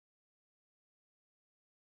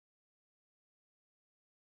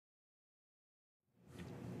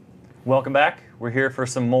Welcome back. We're here for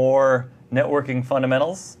some more networking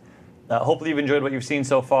fundamentals. Hopefully you've enjoyed what you've seen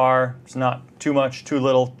so far. It's not too much, too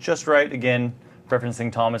little, just right. Again,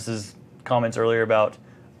 referencing Thomas's comments earlier about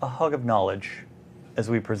a hug of knowledge as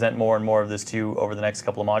we present more and more of this to you over the next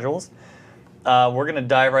couple of modules. We're going to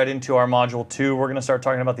dive right into our module 2. We're going to start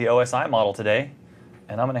talking about the OSI model today,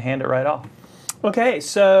 and I'm going to hand it right off. Okay,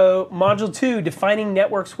 so module 2, defining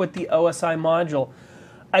networks with the OSI module.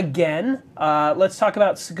 Again, let's talk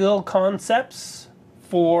about skill concepts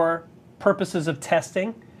for purposes of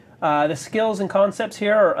testing. The skills and concepts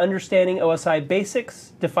here are understanding OSI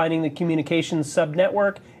basics, defining the communications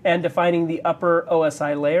subnetwork, and defining the upper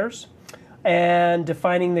OSI layers, and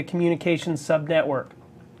defining the communications subnetwork.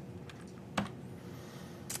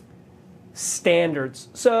 Standards.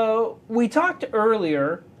 So we talked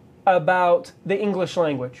earlier about the English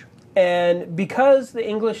language. And because the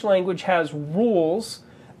English language has rules,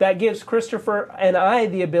 that gives Christopher and I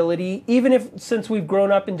the ability, even if since we've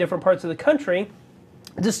grown up in different parts of the country,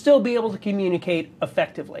 to still be able to communicate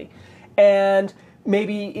effectively. And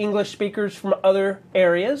maybe English speakers from other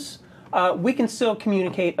areas, we can still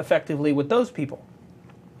communicate effectively with those people.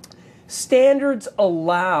 Standards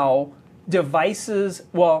allow devices,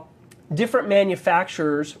 different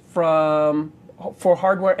manufacturers for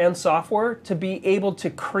hardware and software to be able to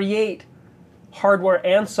create hardware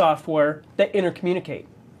and software that intercommunicate.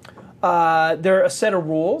 There are a set of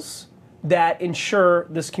rules that ensure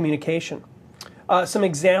this communication. Some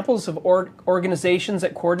examples of organizations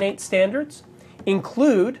that coordinate standards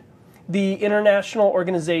include the International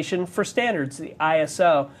Organization for Standards, the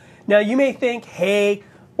ISO. Now you may think, hey,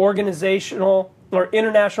 International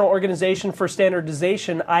Organization for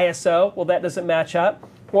Standardization, ISO, well, that doesn't match up.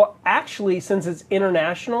 Well, actually, since it's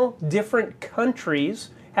international, different countries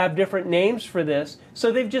have different names for this, so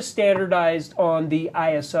they've just standardized on the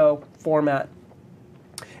ISO format.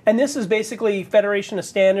 And this is basically Federation of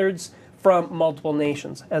Standards from multiple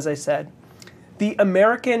nations, as I said. The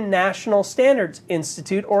American National Standards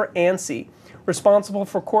Institute, or ANSI, responsible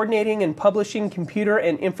for coordinating and publishing computer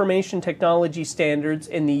and information technology standards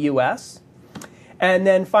in the U.S., and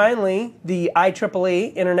then finally, the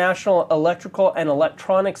IEEE, International Electrical and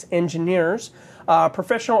Electronics Engineers,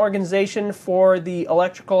 professional organization for the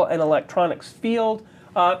electrical and electronics field.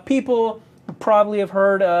 People probably have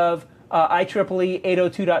heard of IEEE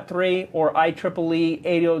 802.3 or IEEE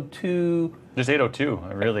 802. Just 802,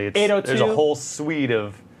 really. 802. There's a whole suite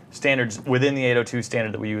of standards within the 802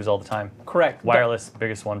 standard that we use all the time. Correct. Wireless,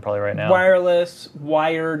 biggest one probably right now. Wireless,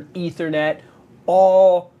 wired, Ethernet,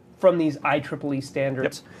 all from these IEEE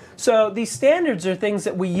standards. Yep. So these standards are things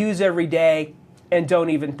that we use every day and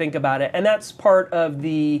don't even think about it. And that's part of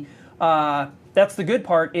the, that's the good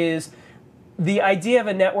part, is the idea of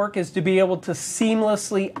a network is to be able to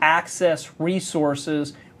seamlessly access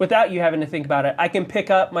resources without you having to think about it. I can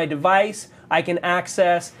pick up my device, I can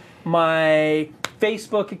access my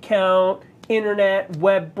Facebook account, internet,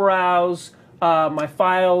 web browse, my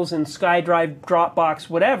files in SkyDrive,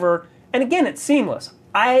 Dropbox, whatever, and again, it's seamless.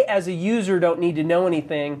 I, as a user, don't need to know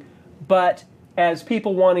anything, but as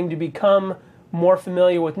people wanting to become more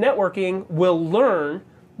familiar with networking will learn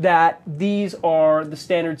that these are the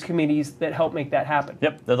standards committees that help make that happen.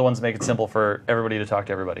 Yep, they're the ones that make it simple for everybody to talk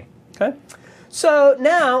to everybody. Okay. So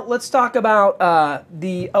now let's talk about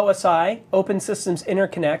the OSI, Open Systems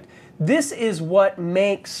Interconnect. This is what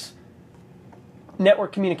makes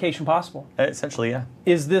network communication possible. Essentially, yeah.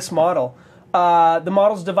 Is this model. The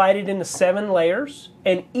model's divided into 7 layers,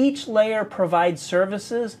 and each layer provides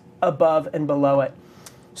services above and below it.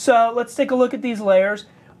 So let's take a look at these layers.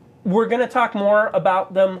 We're going to talk more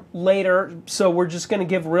about them later, so we're just going to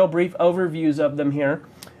give real brief overviews of them here.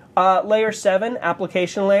 Layer 7,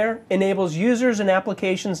 application layer, enables users and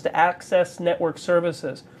applications to access network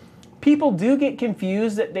services. People do get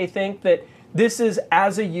confused that they think that this is,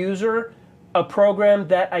 as a user, a program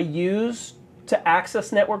that I use to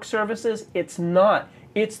access network services. It's not.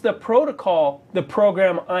 It's the protocol the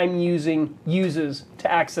program I'm using uses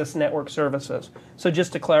to access network services. So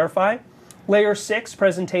just to clarify, layer 6,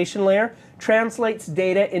 presentation layer, translates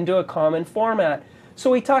data into a common format. So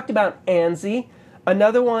we talked about ANSI.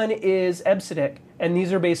 Another one is EBCDIC, and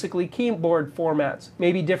these are basically keyboard formats.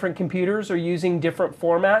 Maybe different computers are using different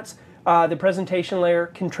formats. The presentation layer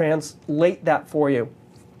can translate that for you.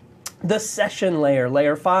 The session layer,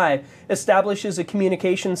 layer 5, establishes a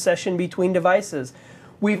communication session between devices.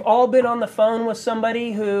 We've all been on the phone with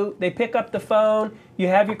somebody who, they pick up the phone, you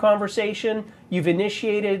have your conversation, you've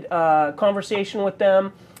initiated conversation with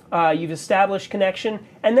them, you've established connection,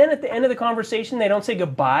 and then at the end of the conversation, they don't say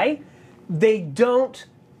goodbye. They don't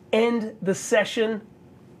end the session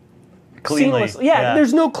cleanly. seamlessly. Yeah,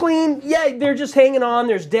 there's no clean. Yeah, they're just hanging on.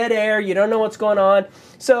 There's dead air. You don't know what's going on.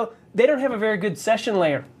 So they don't have a very good session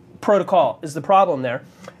layer protocol is the problem there.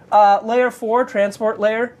 Layer 4, transport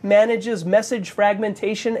layer, manages message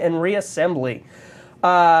fragmentation and reassembly.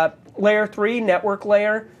 Layer 3, network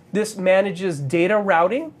layer, this manages data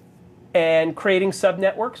routing and creating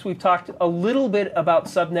subnetworks. We've talked a little bit about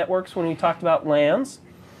subnetworks when we talked about LANs.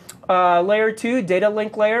 Layer 2, data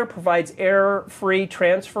link layer, provides error-free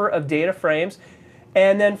transfer of data frames.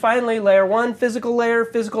 And then finally, layer 1, physical layer,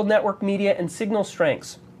 physical network media, and signal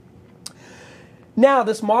strengths. Now,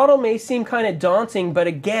 this model may seem kind of daunting, but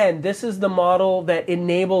again, this is the model that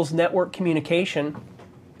enables network communication.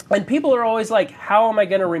 And people are always like, how am I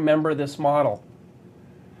going to remember this model?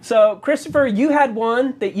 So, Christopher, you had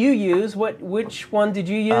one that you use. Which one did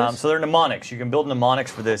you use? So they're mnemonics. You can build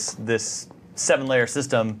mnemonics for this 7-layer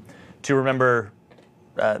system to remember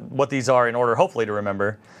what these are in order, hopefully, to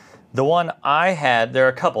remember. The one I had, there are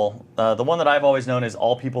a couple. The one that I've always known is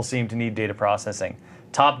all people seem to need data processing.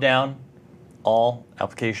 Top down, all,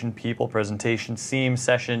 application, people, presentation, seam,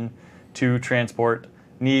 session, to, transport,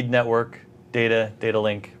 need, network, data, data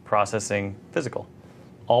link, processing, physical.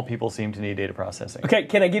 All people seem to need data processing. Okay,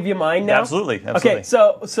 can I give you mine now? Absolutely. Okay,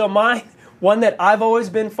 so my one that I've always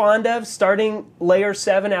been fond of, starting layer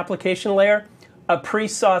 7 application layer, a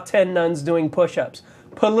priest saw 10 nuns doing push-ups.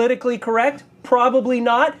 Politically correct? Probably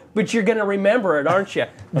not, but you're going to remember it, aren't you?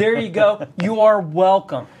 There you go. You are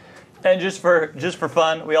welcome. And just for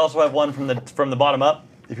fun, we also have one from the bottom up.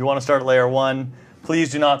 If you want to start at layer 1,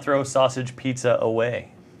 please do not throw sausage pizza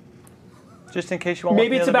away. Just in case you want.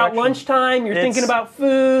 Maybe it's about lunchtime. You're thinking about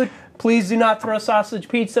food. Please do not throw sausage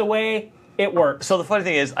pizza away. It works. So the funny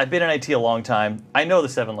thing is, I've been in IT a long time. I know the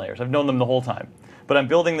 7 layers. I've known them the whole time. But I'm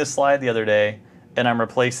building this slide the other day, and I'm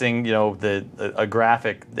replacing, a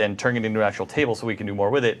graphic and turning it into an actual table so we can do more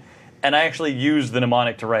with it. And I actually use the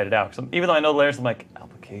mnemonic to write it out. So even though I know the layers, I'm like,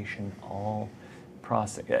 application, all,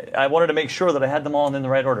 process. I wanted to make sure that I had them all in the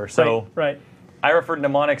right order. So right. I refer to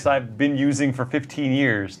mnemonics I've been using for 15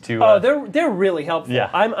 years to... Oh, they're really helpful. Yeah.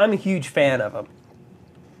 I'm a huge fan of them.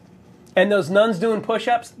 And those nuns doing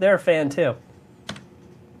push-ups, they're a fan too.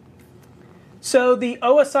 So the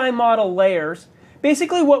OSI model layers,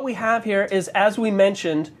 basically what we have here is, as we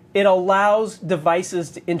mentioned, it allows devices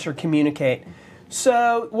to intercommunicate.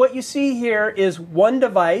 So what you see here is one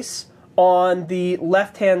device on the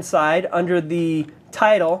left-hand side under the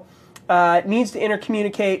title needs to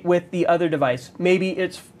intercommunicate with the other device. Maybe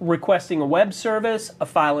it's requesting a web service, a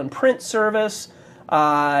file and print service,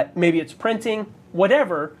 maybe it's printing,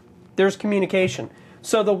 whatever, there's communication.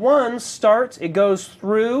 So the one starts, it goes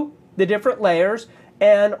through the different layers,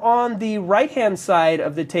 and on the right-hand side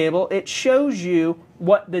of the table, it shows you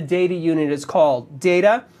what the data unit is called.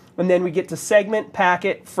 Data, and then we get to segment,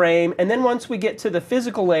 packet, frame, and then once we get to the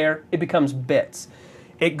physical layer, it becomes bits.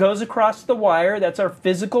 It goes across the wire, that's our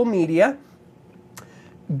physical media,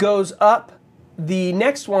 goes up the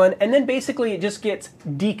next one, and then basically it just gets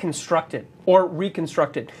deconstructed or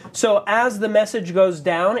reconstructed. So as the message goes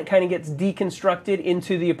down, it kind of gets deconstructed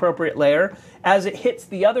into the appropriate layer. As it hits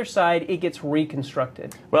the other side, it gets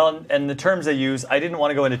reconstructed. Well, and the terms they use, I didn't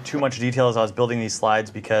want to go into too much detail as I was building these slides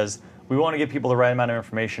because we want to give people the right amount of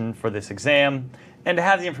information for this exam and to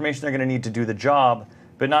have the information they're going to need to do the job,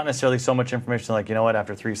 but not necessarily so much information like, you know what,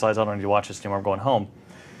 after 3 slides, I don't need to watch this anymore, I'm going home.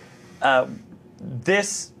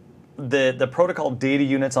 The protocol data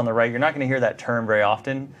units on the right, you're not going to hear that term very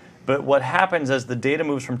often, but what happens as the data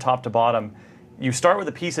moves from top to bottom, you start with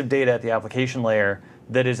a piece of data at the application layer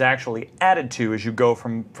that is actually added to as you go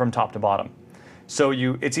from top to bottom. So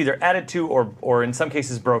it's either added to or in some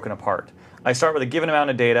cases broken apart. I start with a given amount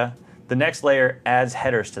of data, the next layer adds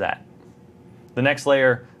headers to that. The next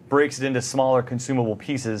layer breaks it into smaller consumable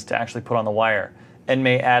pieces to actually put on the wire and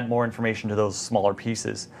may add more information to those smaller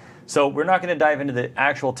pieces. So we're not going to dive into the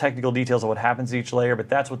actual technical details of what happens to each layer, but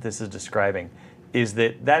that's what this is describing, is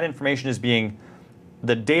that information is being,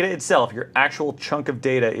 the data itself, your actual chunk of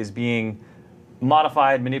data is being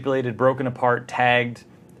modified, manipulated, broken apart, tagged,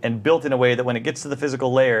 and built in a way that when it gets to the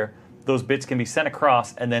physical layer, those bits can be sent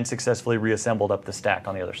across and then successfully reassembled up the stack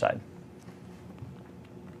on the other side.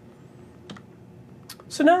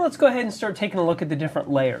 So now let's go ahead and start taking a look at the different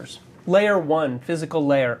layers. Layer 1, physical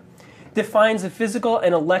layer, defines the physical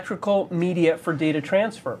and electrical media for data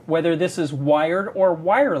transfer. Whether this is wired or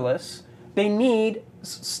wireless, they need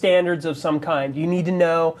standards of some kind. You need to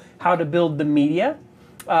know how to build the media.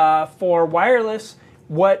 For wireless,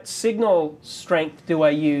 what signal strength do I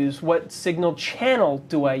use? What signal channel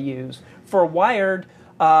do I use? For wired,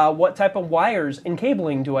 what type of wires and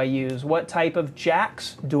cabling do I use? What type of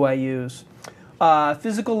jacks do I use?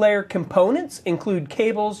 Physical layer components include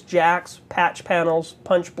cables, jacks, patch panels,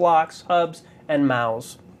 punch blocks, hubs, and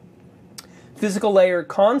mouths. Physical layer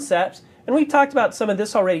concepts, and we've talked about some of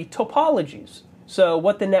this already, topologies. So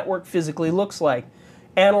what the network physically looks like.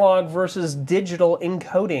 Analog versus digital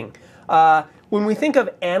encoding. When we think of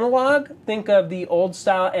analog, think of the old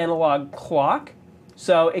style analog clock.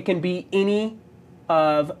 So it can be any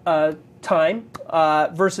of a time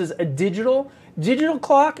versus a digital. Digital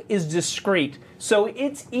clock is discrete. So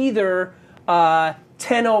it's either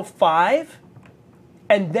 10:05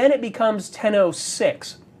 and then it becomes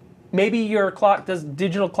 10:06. Maybe your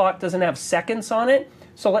digital clock doesn't have seconds on it.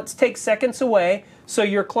 So let's take seconds away. So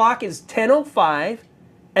your clock is 10:05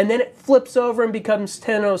 and then it flips over and becomes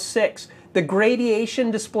 10:06. The gradation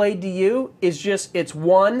displayed to you is just, it's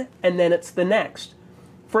one and then it's the next.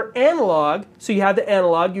 For analog, so you have the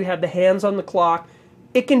analog, you have the hands on the clock,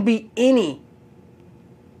 it can be any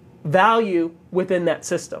value within that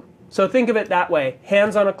system. So think of it that way,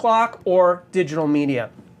 hands on a clock or digital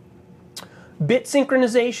media. Bit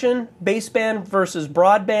synchronization, baseband versus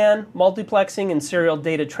broadband, multiplexing and serial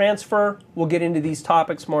data transfer. We'll get into these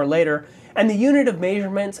topics more later. And the unit of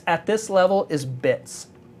measurements at this level is bits.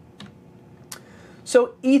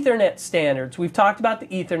 So Ethernet standards. We've talked about the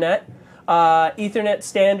Ethernet. Ethernet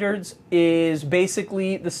standards is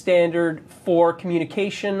basically the standard for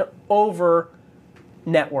communication over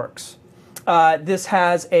networks. This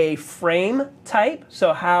has a frame type,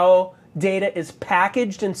 so how data is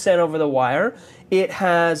packaged and sent over the wire. It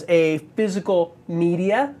has a physical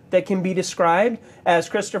media that can be described. As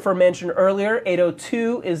Christopher mentioned earlier,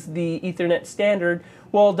 802 is the Ethernet standard.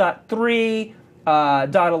 Well, .3,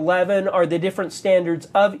 .11 are the different standards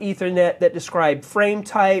of Ethernet that describe frame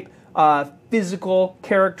type, physical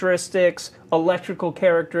characteristics, electrical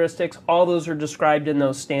characteristics. All those are described in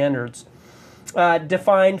those standards.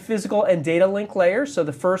 Defined physical and data link layers, so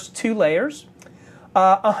the first two layers.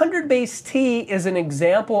 100 base T is an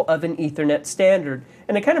example of an Ethernet standard.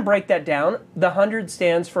 And to kind of break that down, the 100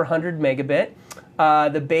 stands for 100 megabit.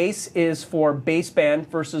 The base is for baseband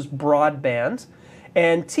versus broadband.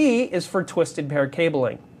 And T is for twisted pair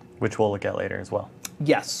cabling. Which we'll look at later as well.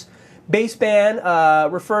 Yes. Baseband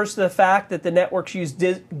refers to the fact that the networks use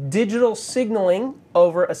digital signaling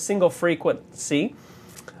over a single frequency.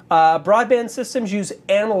 Broadband systems use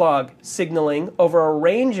analog signaling over a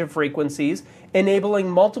range of frequencies, enabling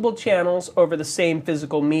multiple channels over the same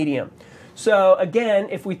physical medium. So again,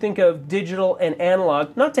 if we think of digital and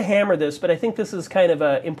analog, not to hammer this, but I think this is kind of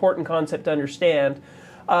an important concept to understand.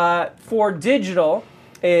 For digital,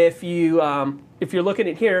 if you're looking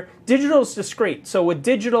at here, digital is discrete. So with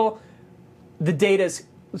digital, the data's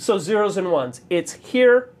so zeros and ones. It's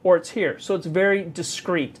here or it's here. So it's very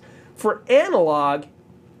discrete. For analog,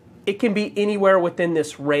 it can be anywhere within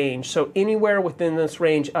this range. So anywhere within this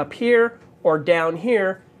range up here or down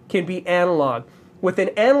here can be analog. With an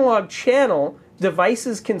analog channel,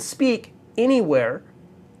 devices can speak anywhere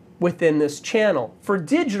within this channel. For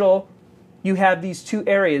digital, you have these two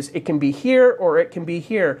areas. It can be here or it can be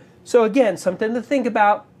here. So again, something to think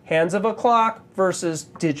about, hands of a clock versus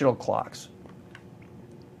digital clocks.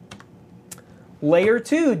 Layer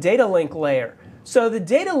 2, data link layer. So the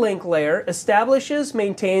data link layer establishes,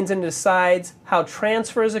 maintains, and decides how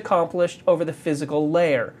transfer is accomplished over the physical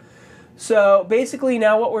layer. So basically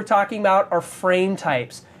now what we're talking about are frame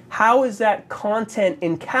types. How is that content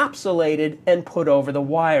encapsulated and put over the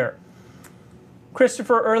wire?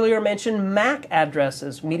 Christopher earlier mentioned MAC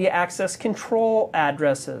addresses, media access control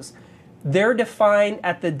addresses. They're defined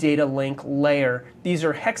at the data link layer. These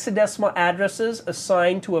are hexadecimal addresses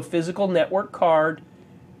assigned to a physical network card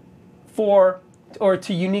or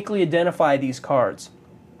to uniquely identify these cards.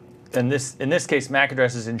 And in this case, MAC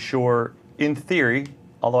addresses ensure, in theory,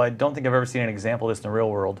 although I don't think I've ever seen an example of this in the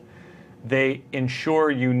real world, they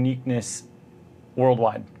ensure uniqueness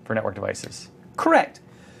worldwide for network devices. Correct.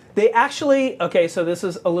 They actually, okay, so this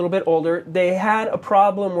is a little bit older. They had a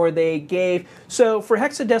problem where they gave, so for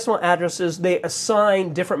hexadecimal addresses, they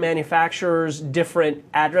assign different manufacturers different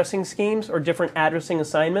addressing schemes or different addressing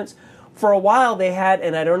assignments. For a while they had,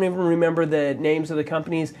 and I don't even remember the names of the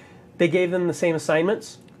companies, they gave them the same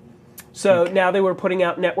assignments. So now they were putting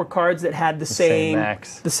out network cards that had the same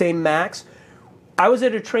MACs. I was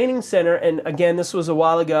at a training center, and again, this was a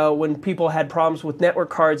while ago when people had problems with network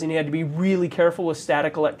cards and you had to be really careful with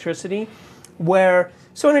static electricity.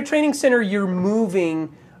 So in a training center, you're moving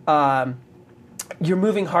hardware.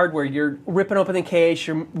 You're ripping open the case,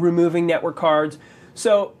 you're removing network cards.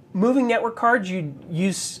 So moving network cards, you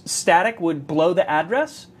use static would blow the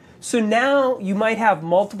address. So now you might have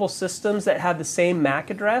multiple systems that have the same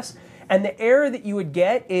MAC address, And the error that you would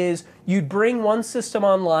get is you'd bring one system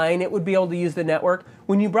online, it would be able to use the network.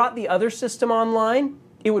 When you brought the other system online,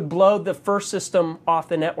 it would blow the first system off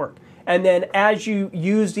the network. And then as you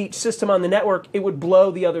used each system on the network, it would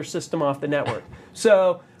blow the other system off the network.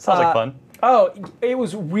 So Sounds like fun. Oh, it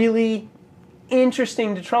was really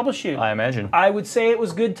interesting to troubleshoot. I imagine. I would say it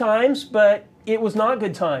was good times, but it was not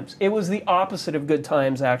good times. It was the opposite of good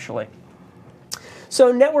times, actually.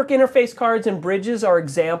 So network interface cards and bridges are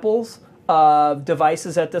examples of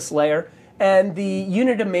devices at this layer, and the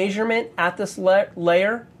unit of measurement at this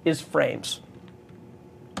layer is frames.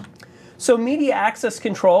 So media access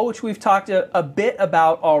control, which we've talked a bit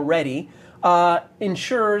about already,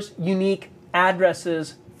 ensures unique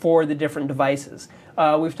addresses for the different devices.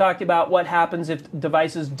 We've talked about what happens if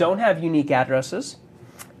devices don't have unique addresses,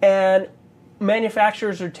 and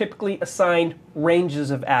manufacturers are typically assigned ranges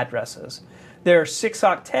of addresses. They're 6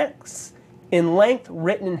 octets in length,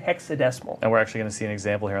 written in hexadecimal. And we're actually going to see an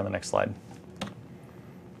example here on the next slide.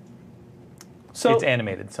 So it's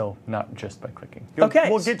animated, so not just by clicking.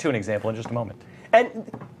 Okay. We'll get to an example in just a moment.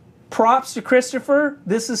 And props to Christopher.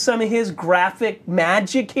 This is some of his graphic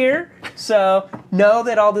magic here. So know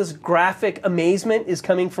that all this graphic amazement is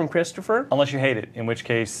coming from Christopher. Unless you hate it, in which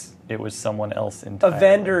case it was someone else entirely. A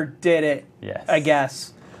vendor did it, Yes. I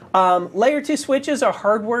guess. Layer 2 switches are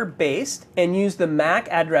hardware-based and use the MAC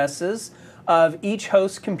addresses of each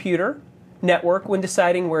host computer network when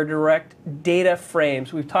deciding where to direct data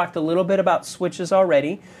frames. We've talked a little bit about switches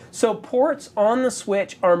already. So ports on the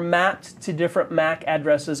switch are mapped to different MAC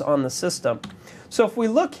addresses on the system. So if we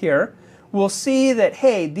look here, we'll see that,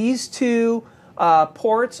 hey, these two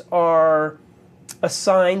ports are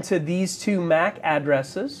assigned to these two MAC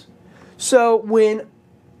addresses. So when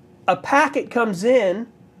a packet comes in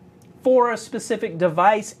for a specific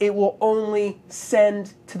device, it will only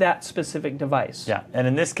send to that specific device. Yeah, and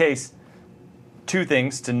in this case, two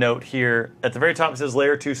things to note here. At the very top it says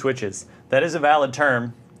layer 2 switches. That is a valid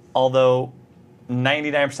term, although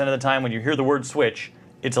 99% of the time when you hear the word switch,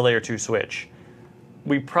 it's a layer 2 switch.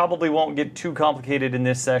 We probably won't get too complicated in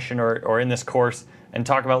this session or in this course and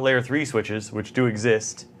talk about layer 3 switches, which do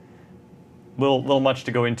exist. Little much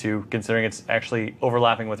to go into, considering it's actually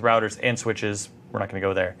overlapping with routers and switches. We're not going to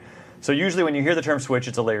go there. So usually when you hear the term switch,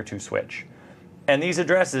 it's a layer 2 switch. And these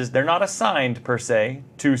addresses, they're not assigned per se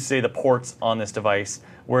to, say, the ports on this device,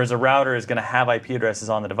 whereas a router is going to have IP addresses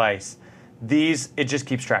on the device. These, it just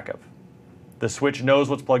keeps track of. The switch knows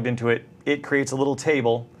what's plugged into it. It creates a little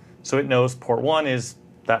table, so it knows port 1 is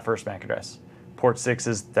that first MAC address. Port 6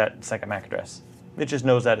 is that second MAC address. It just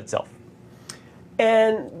knows that itself.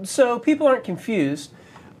 And so people aren't confused.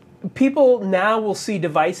 People now will see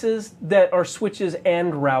devices that are switches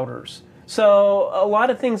and routers. So a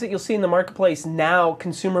lot of things that you'll see in the marketplace now,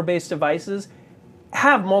 consumer-based devices,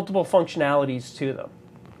 have multiple functionalities to them.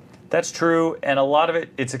 That's true, and a lot of it,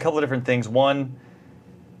 it's a couple of different things. One,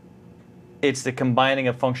 it's the combining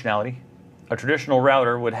of functionality. A traditional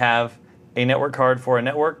router would have a network card for a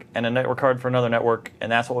network and a network card for another network, and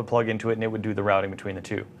that's what would plug into it, and it would do the routing between the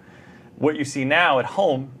two. What you see now at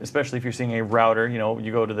home, especially if you're seeing a router, you know,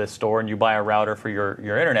 you go to the store and you buy a router for your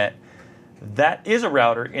internet, that is a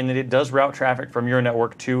router in that it does route traffic from your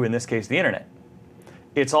network to, in this case, the internet.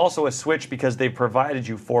 It's also a switch because they've provided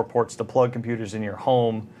you 4 ports to plug computers in your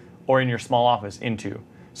home or in your small office into.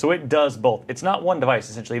 So it does both. It's not one device,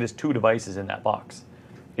 essentially. It is 2 devices in that box.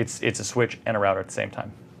 It's a switch and a router at the same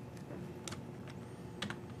time.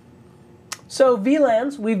 So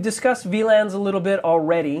VLANs, we've discussed VLANs a little bit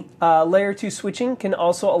already. Layer 2 switching can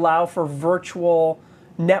also allow for virtual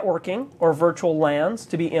networking or virtual LANs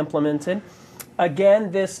to be implemented.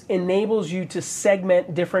 Again, this enables you to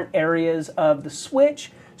segment different areas of the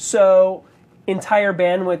switch, so entire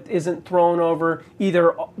bandwidth isn't thrown over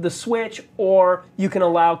either the switch, or you can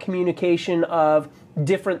allow communication of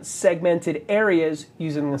different segmented areas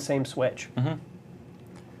using the same switch. Mm-hmm.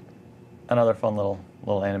 Another fun little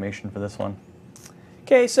animation for this one.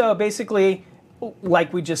 Okay, so basically,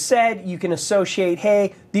 like we just said, you can associate,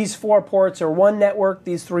 hey, these 4 ports are one network,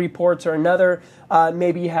 these 3 ports are another.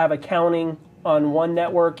 Maybe you have accounting on one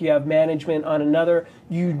network, you have management on another.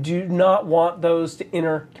 You do not want those to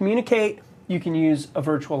intercommunicate. You can use a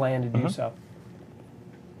virtual LAN to do so.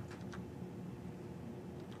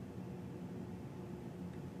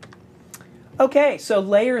 Okay, so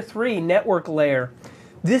layer 3, network layer.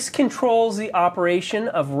 This controls the operation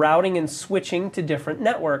of routing and switching to different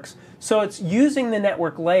networks. So it's using the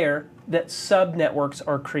network layer that subnetworks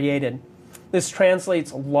are created. This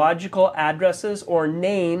translates logical addresses or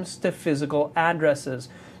names to physical addresses.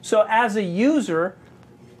 So as a user,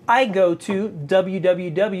 I go to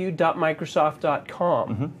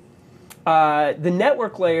www.microsoft.com. The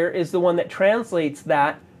network layer is the one that translates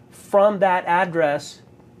that from that address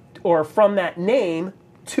or from that name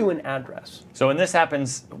to an address. So when this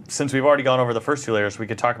happens, since we've already gone over the first two layers, we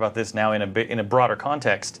could talk about this now in a broader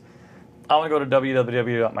context. I want to go to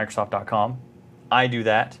www.microsoft.com. I do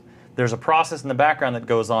that. There's a process in the background that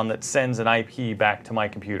goes on that sends an IP back to my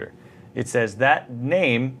computer. It says that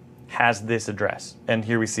name has this address. And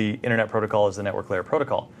here we see Internet Protocol as the network layer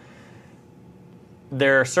protocol.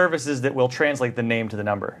 There are services that will translate the name to the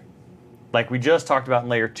number. Like we just talked about in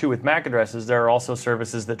layer 2 with MAC addresses, there are also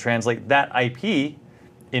services that translate that IP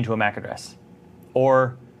into a MAC address.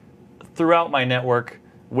 Or throughout my network,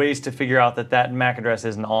 ways to figure out that that MAC address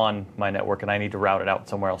isn't on my network and I need to route it out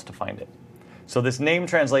somewhere else to find it. So this name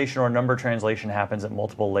translation or number translation happens at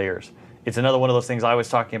multiple layers. It's another one of those things I was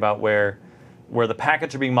talking about where the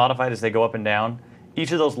packets are being modified as they go up and down.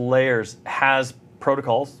 Each of those layers has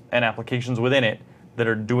protocols and applications within it that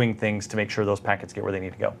are doing things to make sure those packets get where they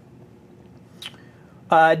need to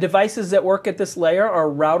go. Devices that work at this layer are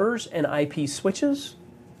routers and IP switches.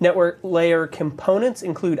 Network layer components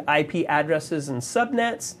include IP addresses and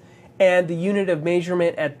subnets, and the unit of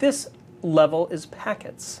measurement at this level is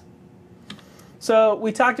packets. So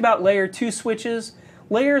we talked about layer 2 switches.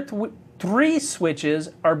 Layer 3 switches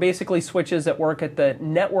are basically switches that work at the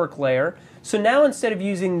network layer. So now instead of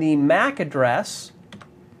using the MAC address,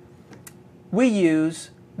 we use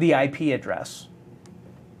the IP address.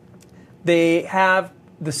 They have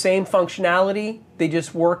the same functionality, they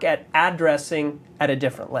just work at addressing at a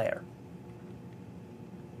different layer.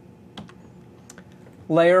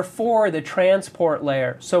 Layer 4, the transport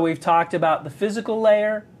layer. So we've talked about the physical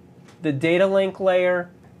layer, the data link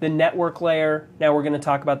layer, the network layer. Now we're going to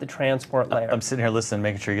talk about the transport layer. I'm sitting here listening,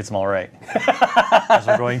 making sure he gets them all right. As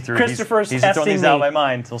we're going through, Christopher's he's throwing testing these out me. of my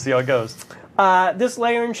mind. We'll see how it goes. This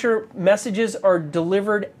layer ensures messages are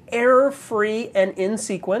delivered error-free and in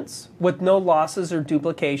sequence with no losses or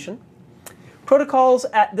duplication. Protocols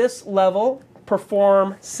at this level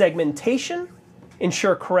perform segmentation,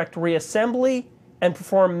 ensure correct reassembly, and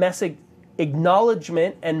perform message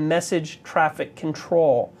acknowledgement and message traffic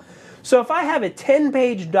control. So if I have a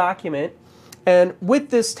 10-page document, and with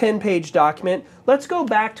this 10-page document, let's go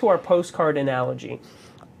back to our postcard analogy.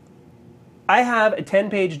 I have a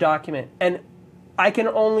 10-page document, and I can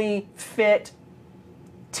only fit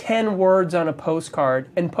 10 words on a postcard,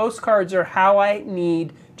 and postcards are how I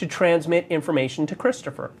need to transmit information to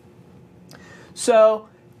Christopher. So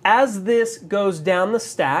as this goes down the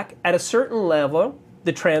stack, at a certain level,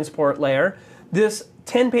 the transport layer, this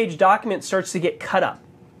 10-page document starts to get cut up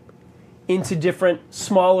into different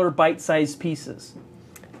smaller bite-sized pieces.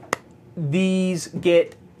 These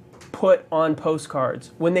get put on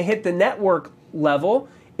postcards. When they hit the network level,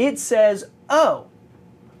 it says, oh,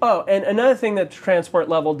 and another thing that the transport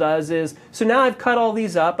level does is, so now I've cut all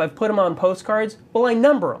these up, I've put them on postcards, well, I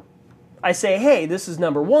number them. I say, hey, this is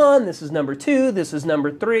number 1, this is number 2, this is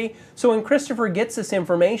number 3. So when Christopher gets this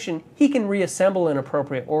information, he can reassemble in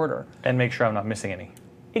appropriate order. And make sure I'm not missing any.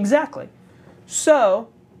 Exactly. So,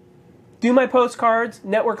 do my postcards,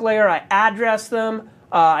 network layer, I address them,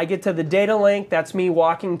 I get to the data link, that's me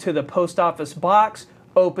walking to the post office box,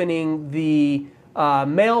 opening the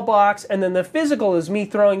mailbox, and then the physical is me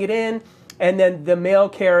throwing it in, and then the mail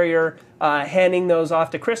carrier handing those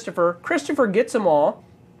off to Christopher. Christopher gets them all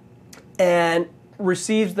and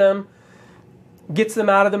receives them, gets them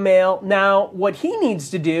out of the mail. Now, what he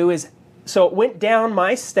needs to do is, so it went down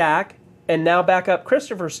my stack, and now back up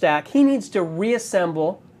Christopher's stack. He needs to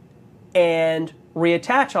reassemble and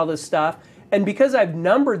reattach all this stuff, and because I've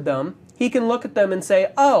numbered them, he can look at them and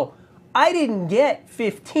say, oh, I didn't get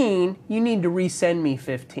 15, you need to resend me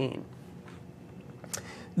 15.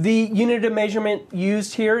 The unit of measurement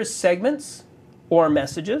used here is segments or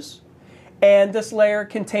messages, and this layer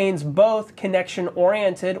contains both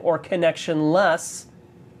connection-oriented or connection-less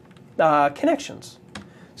connections.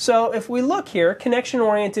 So if we look here,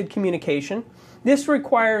 connection-oriented communication, this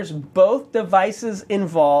requires both devices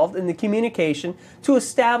involved in the communication to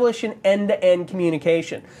establish an end-to-end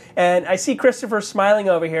communication. And I see Christopher smiling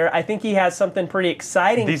over here. I think he has something pretty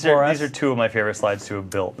exciting for us. These are two of my favorite slides to have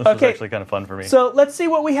built. This was actually kind of fun for me. So let's see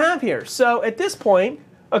what we have here. So at this point,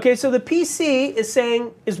 okay, so the PC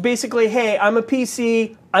is basically, hey, I'm a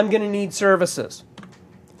PC, I'm going to need services.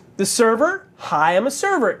 The server, hi, I'm a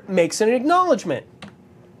server, it makes an acknowledgement.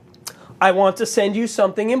 I want to send you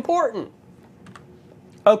something important.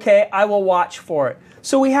 Okay, I will watch for it.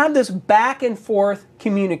 So we have this back and forth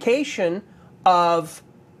communication that's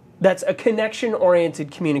a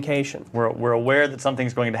connection-oriented communication. We're aware that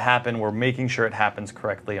something's going to happen. We're making sure it happens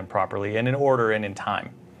correctly and properly and in order and in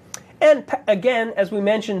time. And again, as we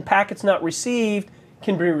mentioned, packets not received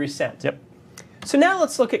can be resent. Yep. So now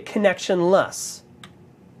let's look at connectionless.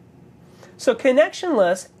 So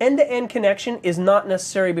connectionless, end-to-end connection is not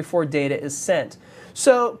necessary before data is sent.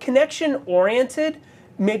 So connection-oriented,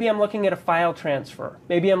 maybe I'm looking at a file transfer.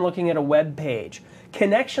 Maybe I'm looking at a web page.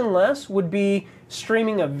 Connectionless would be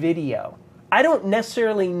streaming a video. I don't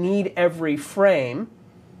necessarily need every frame,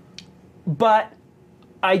 but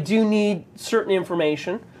I do need certain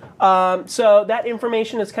information. So that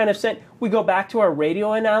information is kind of sent. We go back to our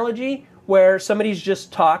radio analogy where somebody's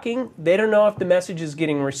just talking. They don't know if the message is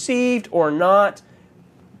getting received or not.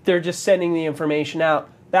 They're just sending the information out.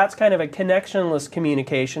 That's kind of a connectionless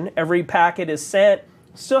communication. Every packet is sent,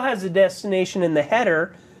 still has a destination in the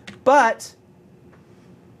header, but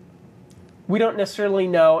we don't necessarily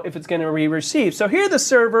know if it's going to be received. So here the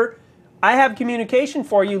server, I have communication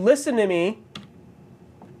for you, listen to me.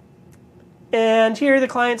 And here the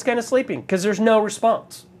client's kind of sleeping because there's no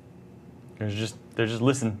response. They're just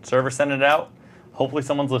listening. Server sending it out. Hopefully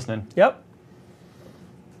someone's listening. Yep.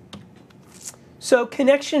 So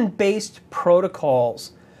connection-based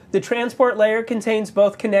protocols. The transport layer contains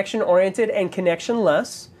both connection-oriented and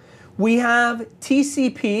connectionless. We have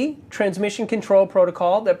TCP, Transmission Control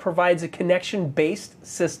Protocol, that provides a connection-based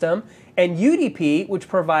system, and UDP, which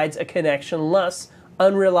provides a connectionless,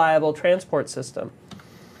 unreliable transport system.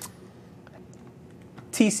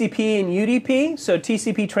 TCP and UDP, so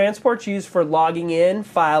TCP transport's used for logging in,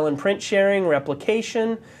 file and print sharing,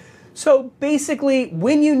 replication. So basically,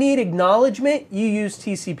 when you need acknowledgement, you use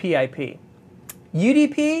TCP IP.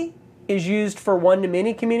 UDP is used for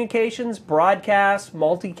one-to-many communications, broadcast,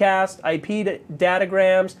 multicast, IP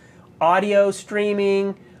datagrams, audio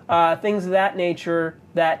streaming, things of that nature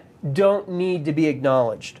that don't need to be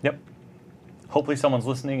acknowledged. Yep. Hopefully someone's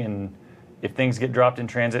listening, and if things get dropped in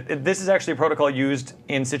transit. This is actually a protocol used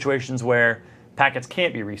in situations where packets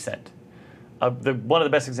can't be resent. One of the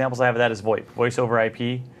best examples I have of that is VoIP, voice over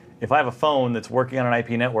IP. If I have a phone that's working on an IP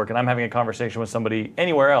network and I'm having a conversation with somebody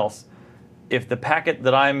anywhere else, if the packet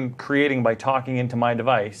that I'm creating by talking into my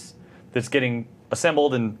device that's getting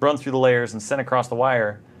assembled and run through the layers and sent across the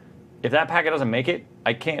wire, if that packet doesn't make it,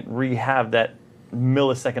 I can't re-have that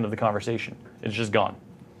millisecond of the conversation. It's just gone.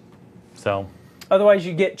 So otherwise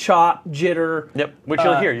you get chop, jitter, yep, which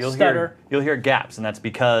you'll hear. You'll hear gaps, and that's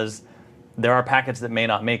because there are packets that may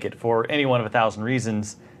not make it for any one of 1,000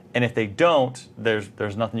 reasons, and if they don't,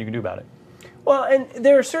 there's nothing you can do about it. Well, and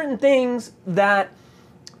there are certain things that,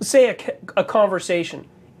 say a conversation.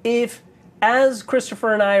 If, as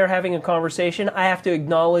Christopher and I are having a conversation, I have to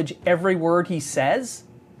acknowledge every word he says,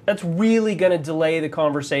 that's really going to delay the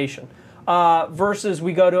conversation. Versus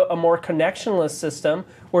we go to a more connectionless system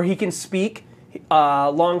where he can speak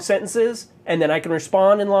long sentences and then I can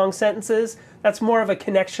respond in long sentences. That's more of a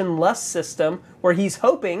connectionless system where he's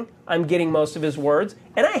hoping I'm getting most of his words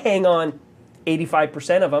and I hang on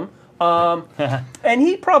 85% of them. And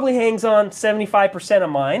he probably hangs on 75% of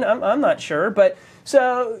mine. I'm not sure, but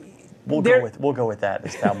so we'll go with that.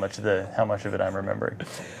 Is how much of it I'm remembering.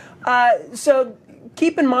 So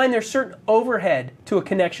keep in mind there's certain overhead to a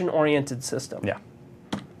connection-oriented system. Yeah.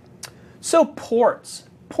 So ports.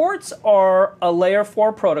 Ports are a layer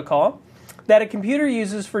 4 protocol that a computer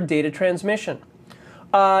uses for data transmission.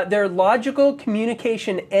 They're logical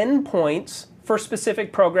communication endpoints for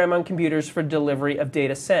specific program on computers for delivery of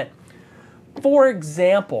data sent. For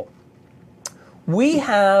example, we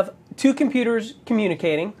have two computers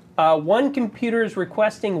communicating. One computer is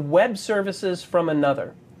requesting web services from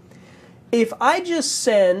another. If I just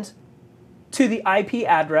send to the IP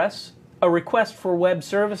address a request for web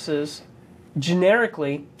services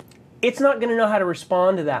generically, it's not going to know how to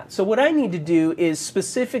respond to that. So what I need to do is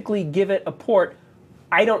specifically give it a port.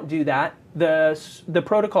 I don't do that. The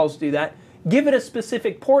protocols do that. Give it a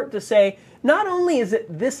specific port to say, not only is it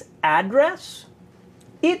this address,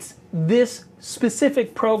 it's this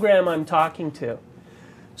specific program I'm talking to.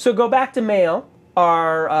 So go back to mail,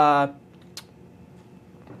 our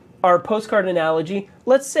postcard analogy.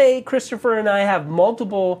 Let's say Christopher and I have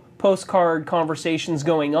multiple postcard conversations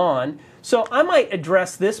going on. So I might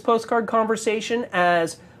address this postcard conversation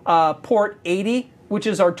as port 80, which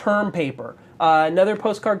is our term paper. Another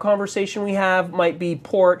postcard conversation we have might be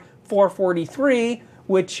port 443,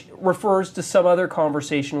 which refers to some other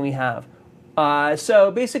conversation we have.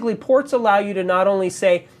 So basically, ports allow you to not only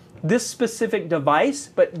say this specific device,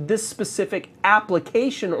 but this specific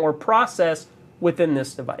application or process within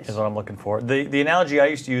this device. Is what I'm looking for. The analogy I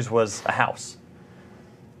used to use was a house.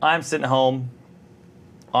 I'm sitting home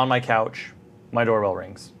on my couch, my doorbell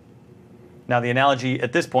rings. Now the analogy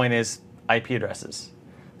at this point is IP addresses.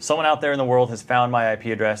 someone out there in the world has found my IP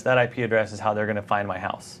address. That IP address is how they're going to find my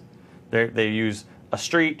house. They use a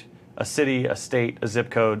street, a city, a state, a zip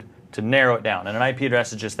code to narrow it down. And an IP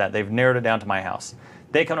address is just that. They've narrowed it down to my house.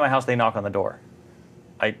 They come to my house, they knock on the door.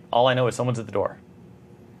 All I know is someone's at the door.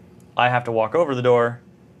 I have to walk over the door,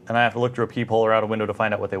 and I have to look through a peephole or out a window to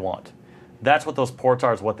find out what they want. That's what those ports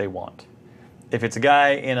are, is what they want. If it's a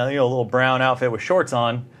guy in a little brown outfit with shorts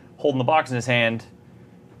on, holding the box in his hand,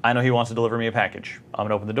 I know he wants to deliver me a package. I'm going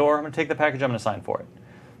to open the door, I'm going to take the package, I'm going to sign for it.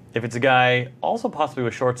 If it's a guy also possibly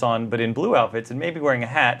with shorts on, but in blue outfits and maybe wearing a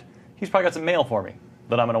hat, he's probably got some mail for me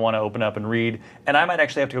that I'm going to want to open up and read, and I might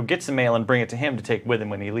actually have to go get some mail and bring it to him to take with him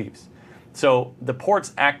when he leaves. So the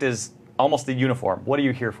ports act as almost the uniform. What are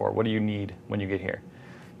you here for? What do you need when you get here?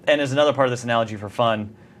 And as another part of this analogy for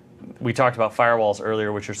fun, we talked about firewalls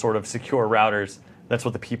earlier, which are sort of secure routers. That's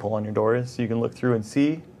what the peephole on your door is, so you can look through and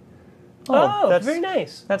see. Oh, that's very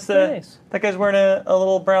nice. That's very nice. That guy's wearing a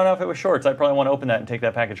little brown outfit with shorts. I probably want to open that and take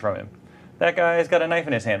that package from him. That guy's got a knife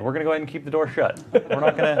in his hand. We're going to go ahead and keep the door shut. We're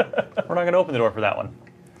not going to open the door for that one.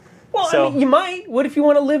 Well, I mean, you might. What if you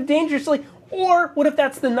want to live dangerously? Or what if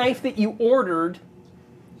that's the knife that you ordered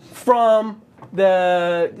from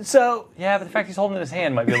the... Yeah, but the fact he's holding it in his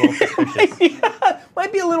hand might be a little suspicious. Yeah,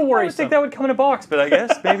 might be a little worrisome. I would think that would come in a box, but I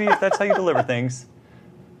guess maybe if that's how you deliver things.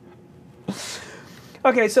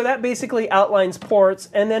 Okay, so that basically outlines ports.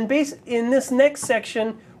 And then in this next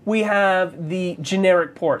section, we have the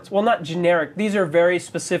generic ports. Well, not generic. These are very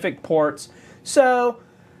specific ports. So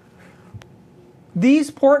these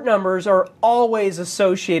port numbers are always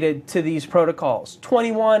associated to these protocols.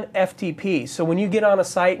 21 FTP. So when you get on a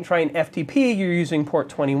site and try an FTP, you're using port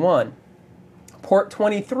 21. Port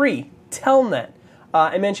 23, Telnet.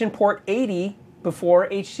 I mentioned port 80 before,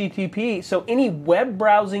 HTTP. So any web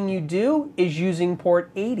browsing you do is using port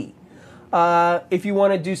 80. If you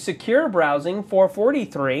want to do secure browsing,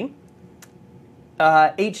 443,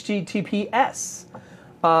 HTTPS.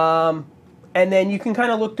 And then you can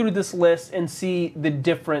kind of look through this list and see the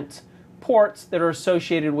different ports that are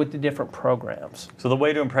associated with the different programs. So the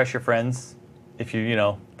way to impress your friends, if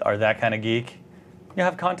you are that kind of geek, you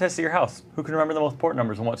have contests at your house. Who can remember the most port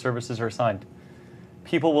numbers and what services are assigned?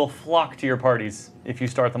 People will flock to your parties if you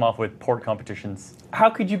start them off with port competitions. How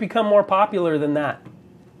could you become more popular than that?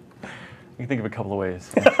 You can think of a couple of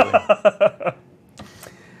ways.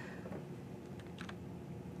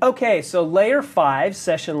 Okay, so layer 5,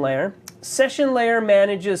 session layer. Session layer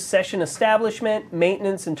manages session establishment,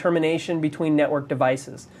 maintenance, and termination between network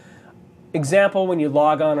devices. Example, when you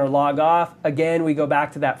log on or log off, again, we go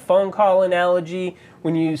back to that phone call analogy.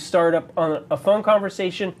 When you start up on a phone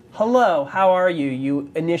conversation, hello, how are you? You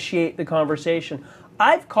initiate the conversation.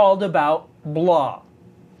 I've called about blah.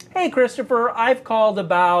 Hey, Christopher, I've called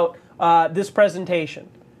about this presentation.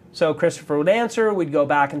 So Christopher would answer, we'd go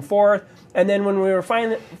back and forth, and then when we were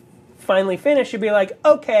finally finished, you'd be like,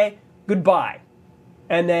 okay, goodbye.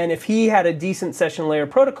 And then if he had a decent session layer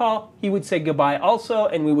protocol, he would say goodbye also,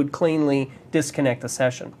 and we would cleanly disconnect the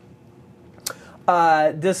session.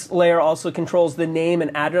 This layer also controls the name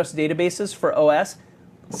and address databases for OS,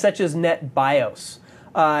 such as NetBIOS.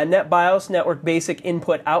 NetBIOS, Network Basic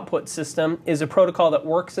Input-Output System, is a protocol that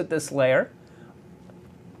works at this layer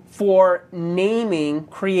for naming,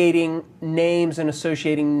 creating names and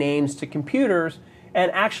associating names to computers.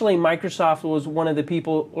 And actually, Microsoft was one of the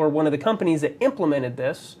people or one of the companies that implemented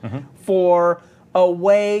this for a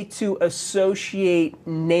way to associate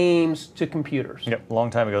names to computers. Yep, a long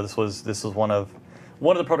time ago. This was one of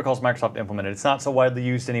the protocols Microsoft implemented. It's not so widely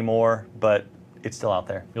used anymore, but it's still out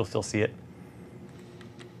there. You'll still see it.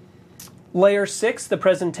 Layer 6, the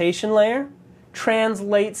presentation layer,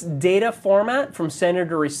 translates data format from sender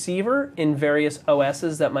to receiver in various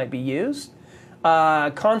OSs that might be used.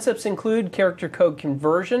 Concepts include character code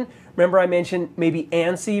conversion. Remember I mentioned maybe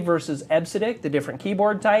ANSI versus EBCDIC, the different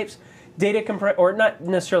keyboard types. Or not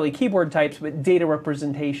necessarily keyboard types, but data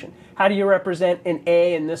representation. How do you represent an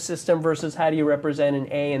A in this system versus how do you represent an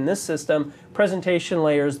A in this system? Presentation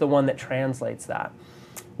layer is the one that translates that.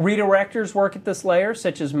 Redirectors work at this layer,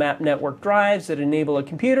 such as map network drives that enable a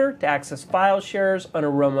computer to access file shares on a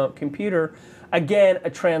remote computer. Again, a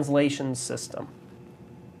translation system.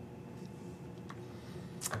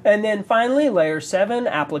 And then finally, layer 7,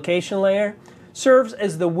 application layer, serves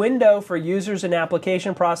as the window for users and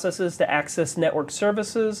application processes to access network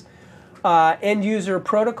services. End user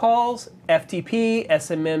protocols, FTP,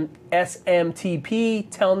 SMTP,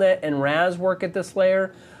 Telnet, and RAS work at this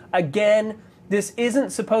layer. Again, this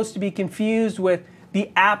isn't supposed to be confused with the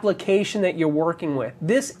application that you're working with.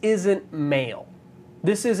 This isn't mail.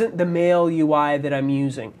 This isn't the mail UI that I'm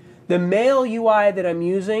using. The mail UI that I'm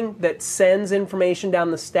using that sends information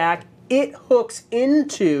down the stack, it hooks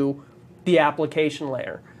into the application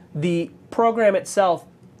layer. The program itself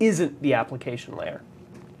isn't the application layer.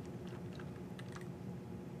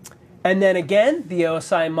 And then again, the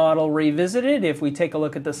OSI model revisited. If we take a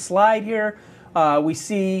look at the slide here, we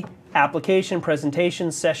see application,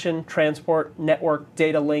 presentation, session, transport, network,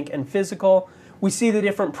 data link, and physical. We see the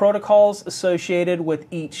different protocols associated with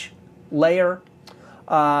each layer,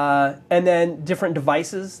 and then different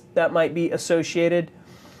devices that might be associated.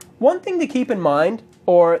 One thing to keep in mind,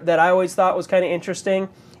 or that I always thought was kind of interesting,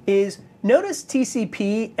 is notice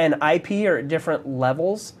TCP and IP are at different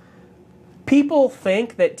levels. People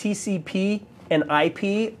think that TCP and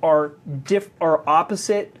IP are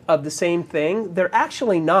opposite of the same thing. They're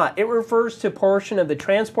actually not. It refers to a portion of the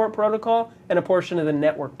transport protocol and a portion of the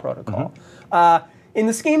network protocol. In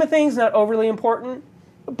the scheme of things, not overly important,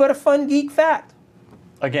 but a fun geek fact.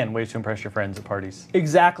 Again, ways to impress your friends at parties.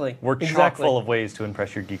 Exactly. We're chock full of ways to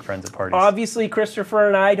impress your geek friends at parties. Obviously, Christopher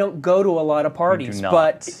and I don't go to a lot of parties, We do not.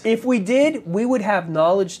 but if we did, we would have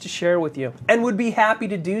knowledge to share with you and would be happy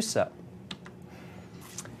to do so.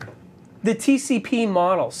 The TCP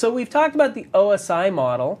model. So we've talked about the OSI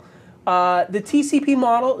model. The TCP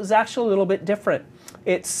model is actually a little bit different.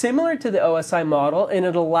 It's similar to the OSI model, and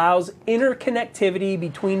it allows interconnectivity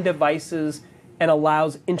between devices and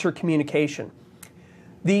allows intercommunication.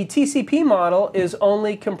 The TCP model is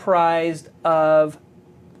only comprised of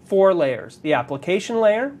 4 layers. The application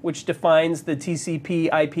layer, which defines the TCP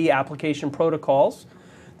IP application protocols.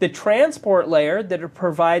 The transport layer that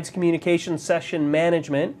provides communication session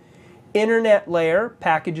management. Internet layer,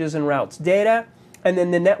 packages and routes data. And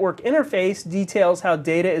then the network interface details how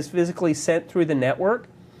data is physically sent through the network.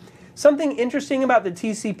 Something interesting about the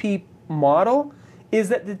TCP model is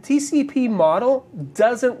that the TCP model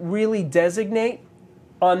doesn't really designate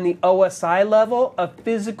on the OSI level a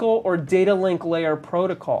physical or data link layer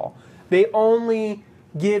protocol. They only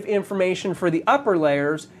give information for the upper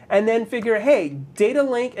layers and then figure, hey, data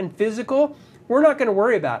link and physical, we're not going to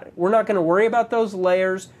worry about it. We're not going to worry about those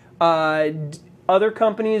layers. Other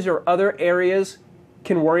companies or other areas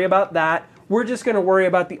can worry about that. We're just going to worry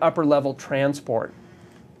about the upper level transport.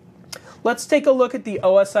 Let's take a look at the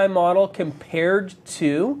OSI model compared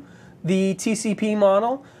to the TCP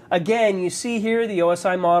model. Again, you see here the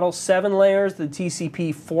OSI model, 7 layers, the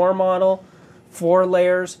TCP 4 model, 4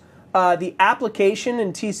 layers. The application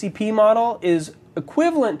and TCP model is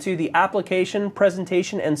equivalent to the application,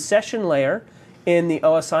 presentation, and session layer in the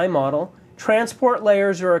OSI model. Transport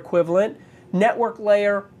layers are equivalent. Network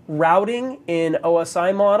layer routing in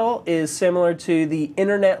OSI model is similar to the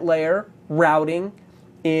internet layer routing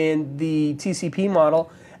in the TCP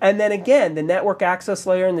model. And then again, the network access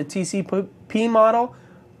layer in the TCP model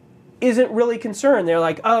isn't really concerned. They're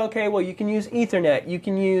like, oh, okay, well, you can use Ethernet, you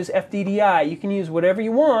can use FDDI, you can use whatever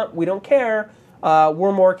you want. We don't care.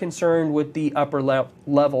 We're more concerned with the upper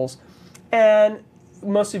levels. And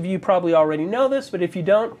most of you probably already know this, but if you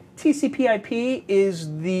don't, TCP/IP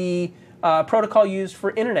is the protocol used for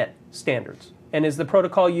internet standards and is the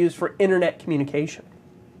protocol used for internet communication.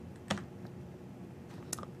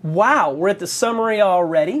 Wow, we're at the summary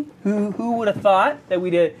already. Who would have thought that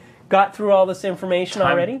we'd got through all this information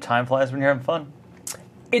already? Time flies when you're having fun.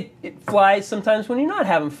 It flies sometimes when you're not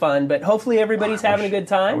having fun, but hopefully everybody's having a good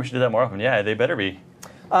time. I wish you did that more often. Yeah, they better be.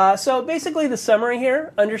 So basically the summary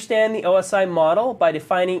here, understand the OSI model by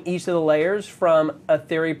defining each of the layers from a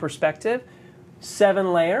theory perspective.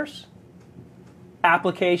 7 layers: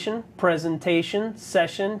 application, presentation,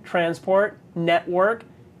 session, transport, network,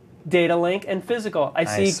 data link, and physical.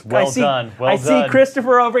 Nice. Well done. I see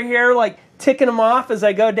Christopher over here like ticking them off as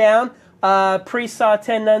I go down. Priest saw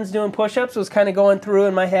 10 nuns doing push-ups, was kind of going through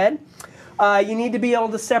in my head. You need to be able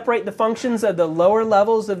to separate the functions of the lower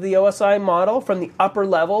levels of the OSI model from the upper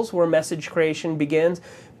levels where message creation begins.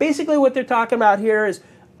 Basically what they're talking about here is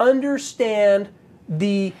understand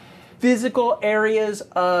the physical areas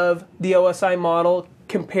of the OSI model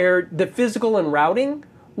compared, the physical and routing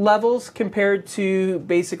levels compared to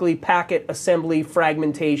basically packet assembly,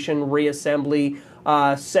 fragmentation, reassembly,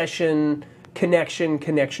 session,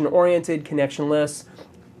 connection-oriented, connectionless.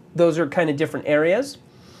 Those are kind of different areas.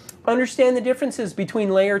 Understand the differences between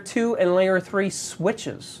layer 2 and layer 3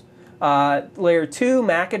 switches. Layer 2,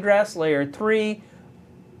 MAC address, layer 3,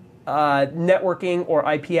 networking or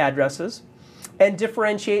IP addresses. And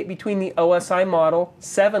differentiate between the OSI model,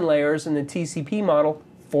 7 layers, and the TCP model,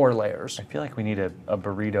 4 layers. I feel like we need a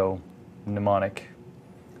burrito mnemonic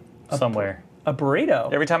somewhere. A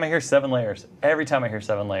burrito? Every time I hear 7 layers. Every time I hear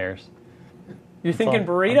 7 layers. You're thinking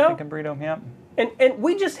burrito? I'm thinking burrito, yeah. And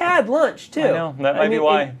we just had lunch, too. I know. That might be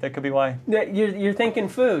why. That could be why. You're thinking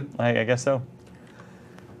food. I guess so.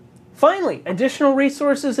 Finally, additional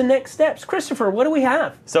resources and next steps. Christopher, what do we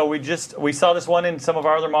have? So we saw this one in some of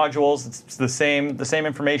our other modules. It's the same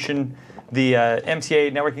information. The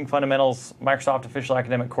MTA Networking Fundamentals Microsoft Official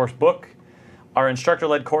Academic Course book. Our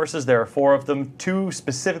instructor-led courses, there are 4 of them, 2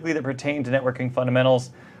 specifically that pertain to networking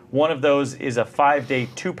fundamentals. One of those is a 5-day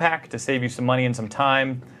 2-pack to save you some money and some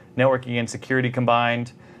time, networking and security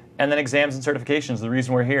combined. And then exams and certifications. The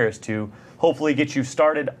reason we're here is to hopefully get you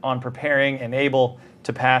started on preparing and able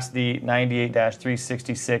to pass the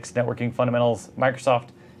 98-366 Networking Fundamentals Microsoft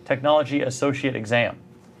Technology Associate Exam.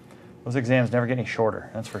 Those exams never get any shorter,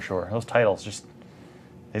 that's for sure. Those titles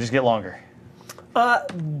they just get longer.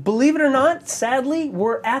 Believe it or not, sadly,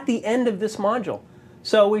 we're at the end of this module.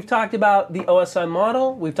 So we've talked about the OSI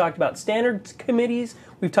model, we've talked about standards committees,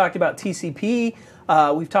 we've talked about TCP,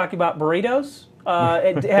 we've talked about burritos.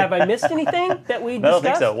 Have I missed anything that we discussed? I don't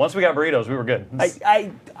think so. Once we got burritos, we were good.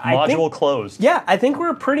 Module closed. Yeah, I think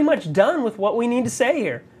we're pretty much done with what we need to say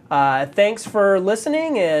here. Thanks for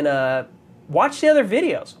listening, and watch the other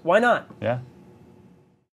videos. Why not? Yeah.